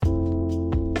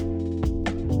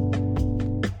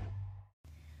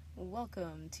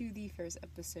welcome to the first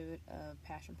episode of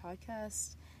Passion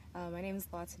Podcast. My name is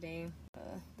La today.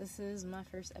 This is my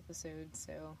first episode,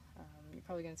 so you're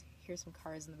probably going to hear some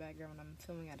cars in the background. I'm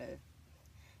filming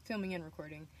and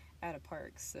recording at a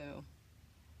park, so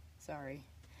sorry.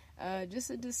 Just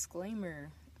a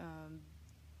disclaimer,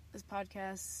 this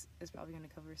podcast is probably going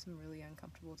to cover some really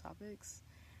uncomfortable topics.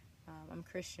 I'm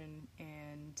Christian,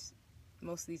 and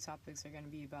most of these topics are going to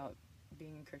be about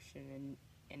being a Christian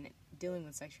and dealing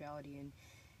with sexuality and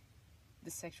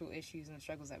the sexual issues and the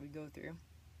struggles that we go through.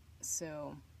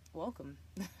 So, welcome.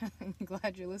 I'm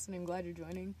glad you're listening, glad you're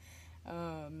joining.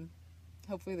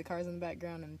 Hopefully the cars in the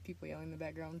background and people yelling in the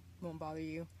background won't bother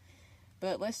you.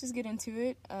 But let's just get into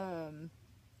it.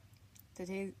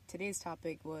 Today's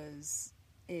topic will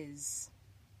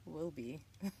be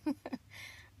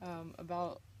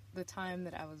about the time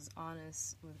that I was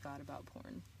honest with God about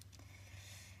porn.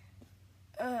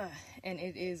 And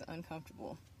it is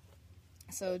uncomfortable.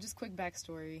 So just quick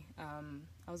backstory.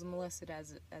 I was molested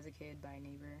as a kid by a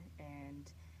neighbor, and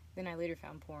then I later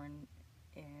found porn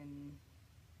in,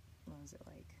 what was it,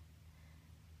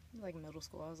 like middle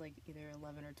school. I was like either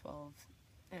 11 or 12,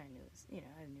 and I knew it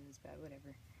was bad,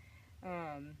 whatever.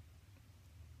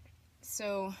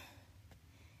 So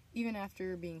even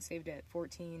after being saved at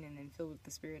 14 and then filled with the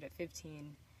Spirit at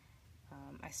 15,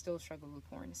 I still struggled with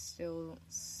porn. Still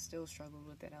struggled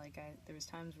with it. There was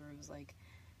times where it was like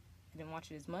I didn't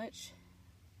watch it as much,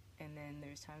 and then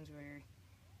there's times where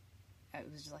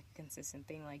it was just like a consistent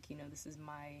thing. Like, this is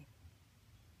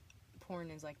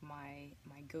porn is like my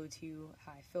go-to.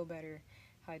 How I feel better,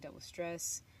 how I dealt with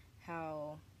stress,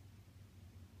 how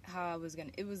I was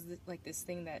gonna. It was like this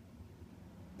thing that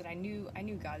I knew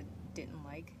God didn't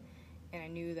like, and I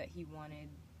knew that He wanted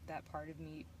that part of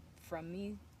me from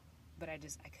me. But I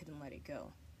couldn't let it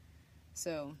go.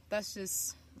 So that's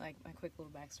just like my quick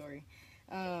little backstory.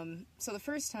 So the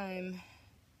first time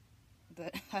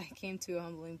that I came to a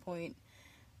humbling point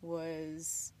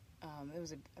was, it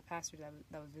was a pastor that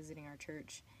was visiting our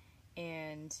church,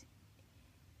 and,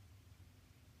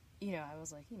 I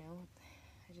was like,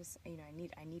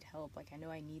 I need help. Like, I know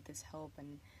I need this help,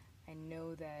 and I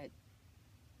know that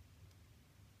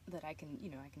I can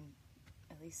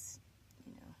at least,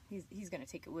 he's going to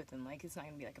take it with him. Like, it's not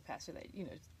going to be like a pastor that,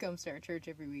 comes to our church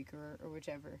every week or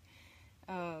whichever.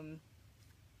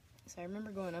 So I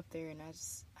remember going up there, and I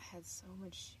had so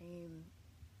much shame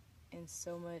and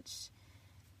so much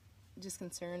just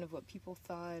concern of what people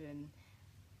thought, and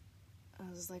I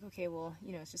was like, okay, well,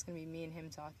 it's just going to be me and him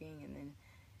talking, and then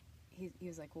he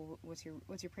was like, well, what's your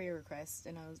prayer request?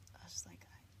 And I was just like,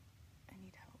 I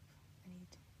need help. I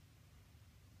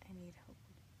need help.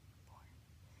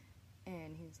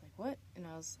 And he was like, what? And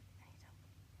I was like, I need help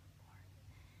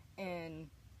more. And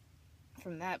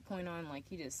from that point on, like,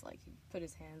 he put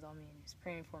his hands on me and he was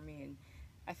praying for me. And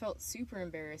I felt super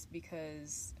embarrassed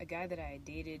because a guy that I had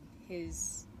dated,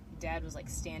 his dad was, like,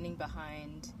 standing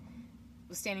behind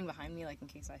me, like, in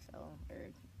case I fell.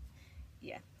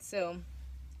 Yeah. So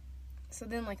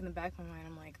then, like, in the back of my mind,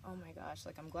 I'm like, oh my gosh,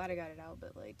 like, I'm glad I got it out,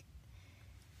 but, like,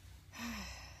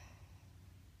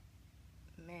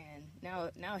 man, now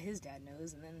his dad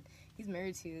knows, and then he's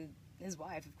married to his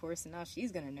wife, of course, and now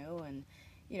she's gonna know, and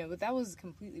but that was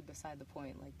completely beside the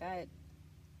point. Like, that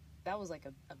was like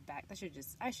a back. I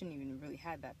shouldn't even really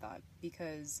had that thought,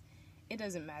 because it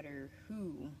doesn't matter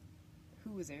who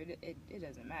was there. It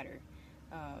doesn't matter.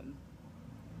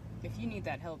 If you need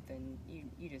that help, then you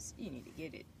need to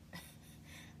get it.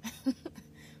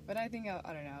 But I think I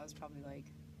don't know. I was probably like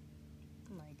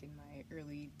in my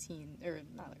early teen, or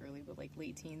not early, but like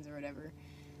late teens or whatever.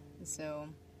 So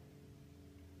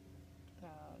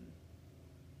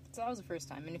that was the first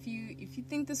time. And if you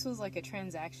think this was like a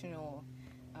transactional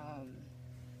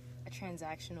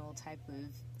type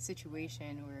of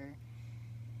situation where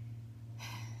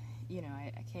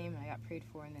I came and I got prayed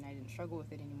for and then I didn't struggle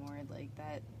with it anymore, like,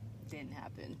 that didn't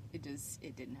happen. It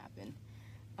didn't happen.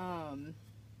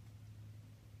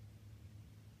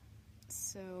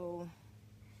 So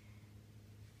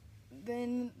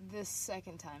then the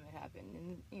second time it happened,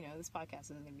 and this podcast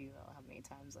isn't gonna be about how many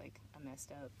times like I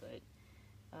messed up, but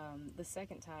the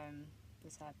second time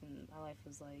this happened, my life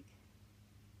was like,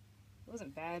 it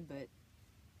wasn't bad, but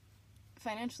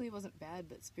financially it wasn't bad,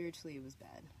 but spiritually it was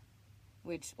bad,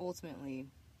 which ultimately,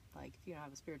 like, if you don't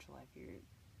have a spiritual life,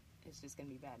 it's just gonna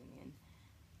be bad in the end.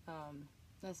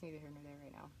 That's neither here nor there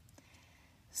right now.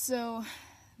 So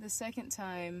the second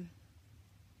time,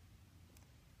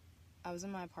 I was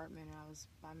in my apartment and I was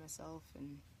by myself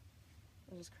and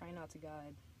I was just crying out to God.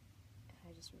 And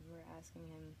I just remember asking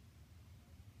Him,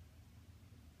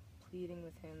 pleading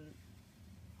with Him,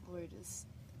 Lord, just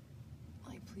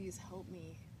like, please help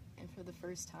me. And for the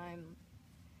first time,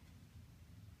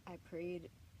 I prayed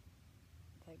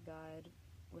that God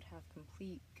would have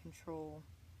complete control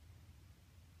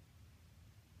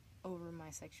over my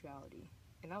sexuality.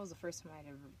 And that was the first time I'd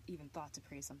ever even thought to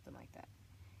pray something like that.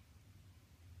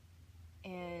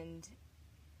 And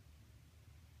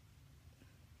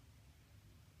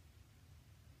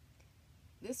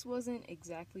this wasn't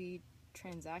exactly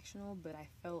transactional, but I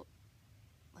felt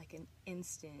like an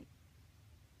instant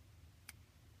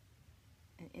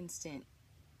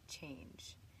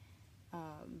change.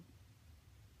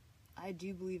 I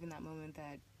do believe in that moment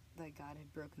that God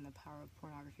had broken the power of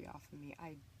pornography off of me.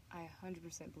 I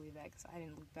 100% believe that, because I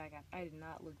did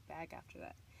not look back after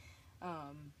that.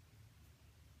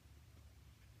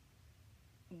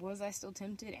 Was I still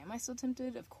tempted? Am I still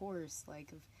tempted? Of course.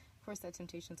 Like, of course that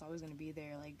temptation's always going to be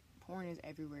there. Like, porn is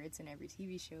everywhere. It's in every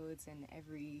TV show. It's in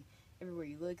everywhere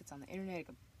you look. It's on the internet. It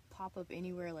could pop up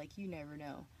anywhere. Like, you never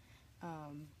know.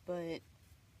 But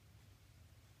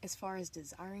as far as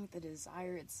desiring, the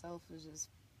desire itself was just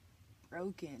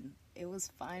broken. It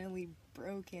was finally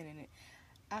broken. And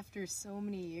after so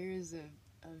many years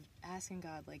of asking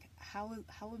God, like, how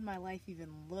would my life even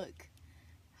look?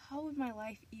 How would my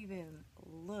life even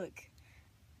look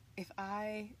if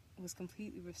I was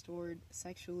completely restored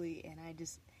sexually, and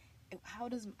how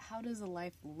does a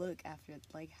life look after,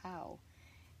 like, how?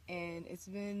 And it's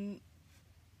been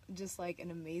just like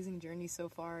an amazing journey so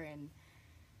far, and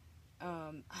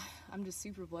I'm just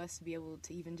super blessed to be able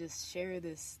to even just share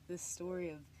this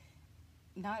story of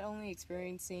not only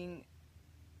experiencing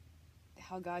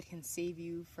how God can save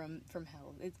you from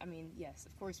hell. Yes,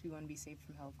 of course we want to be saved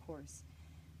from hell, of course.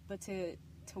 But to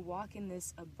walk in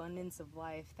this abundance of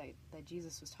life that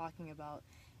Jesus was talking about,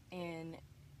 and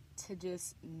to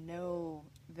just know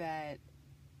that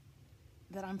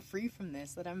I'm free from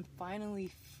this, that I'm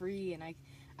finally free, and I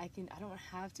don't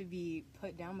have to be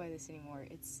put down by this anymore.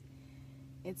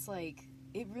 It's like,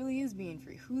 it really is being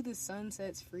free. Who the Son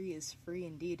sets free is free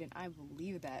indeed, and I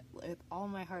believe that. With all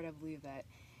my heart, I believe that.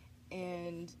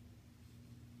 And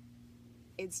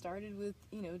it started with,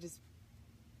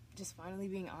 just finally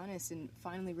being honest, and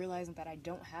finally realizing that I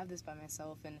don't have this by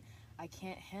myself, and I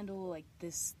can't handle, like,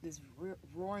 this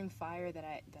roaring fire that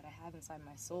I have inside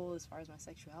my soul as far as my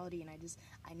sexuality, and I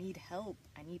need help.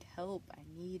 I need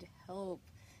help.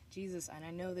 Jesus, and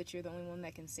I know that you're the only one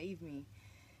that can save me.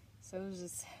 So it was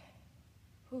just,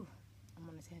 I'm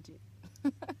on a tangent.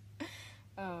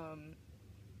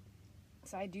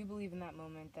 So I do believe in that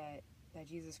moment that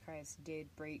Jesus Christ did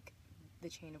break the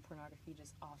chain of pornography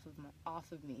just off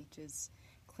of me, just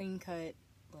clean cut,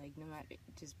 like, no matter,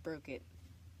 just broke it.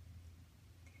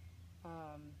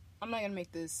 I'm not gonna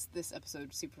make this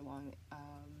episode super long.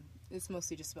 It's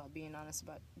mostly just about being honest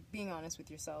with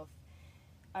yourself.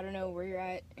 I don't know where you're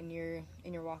at in your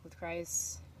walk with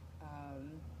Christ.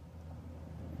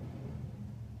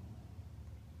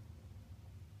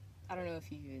 I don't know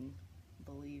if you even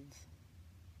believe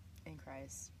in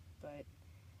Christ, but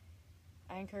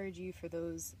I encourage you, for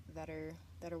those that are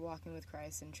walking with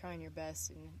Christ and trying your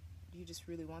best, and you just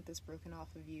really want this broken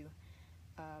off of you,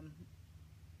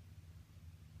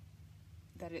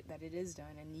 that it is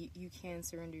done, and you can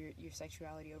surrender your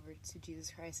sexuality over to Jesus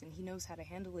Christ, and He knows how to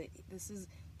handle it. This is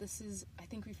I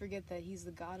think we forget that He's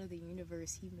the God of the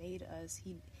universe. He made us.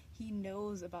 He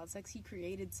knows about sex. He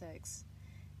created sex.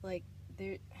 Like,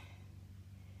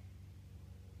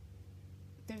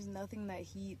 there's nothing that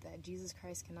Jesus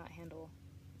Christ cannot handle.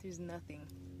 There's nothing.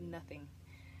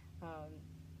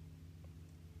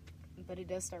 But it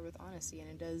does start with honesty, and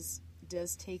it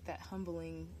does take that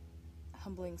humbling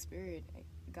spirit.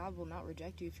 God will not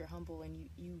reject you if you're humble and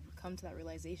you come to that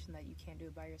realization that you can't do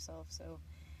it by yourself. So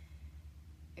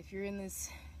if you're in this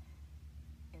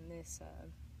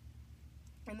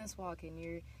walk and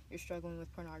you're struggling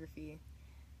with pornography,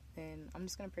 then I'm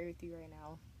just gonna pray with you right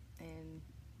now and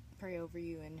pray over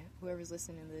you, and whoever's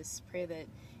listening to this, pray that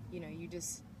you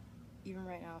just, even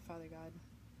right now, Father God,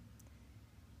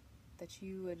 that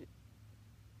you would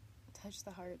touch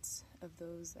the hearts of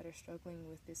those that are struggling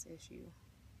with this issue,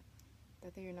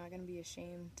 that they are not going to be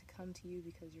ashamed to come to you,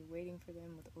 because you're waiting for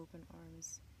them with open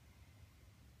arms.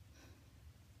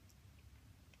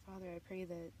 Father, I pray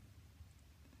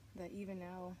that even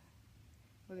now,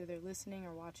 whether they're listening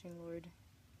or watching, Lord,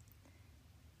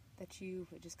 that you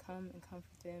would just come and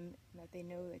comfort them, and that they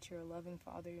know that you're a loving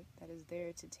Father that is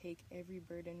there to take every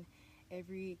burden,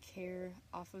 every care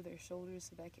off of their shoulders,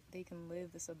 so that they can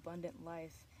live this abundant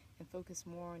life and focus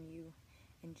more on you.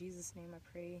 In Jesus' name I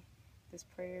pray this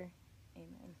prayer.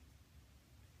 Amen.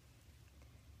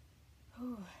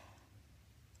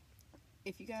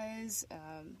 if you guys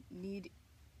need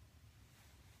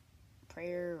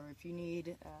prayer, or if you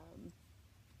need,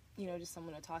 just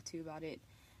someone to talk to about it,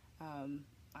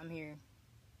 I'm here.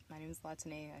 My name is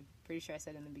Latine. I'm pretty sure I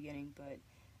said it in the beginning, but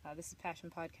this is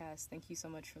Passion Podcast. Thank you so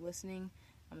much for listening.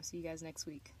 I'm going to see you guys next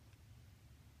week.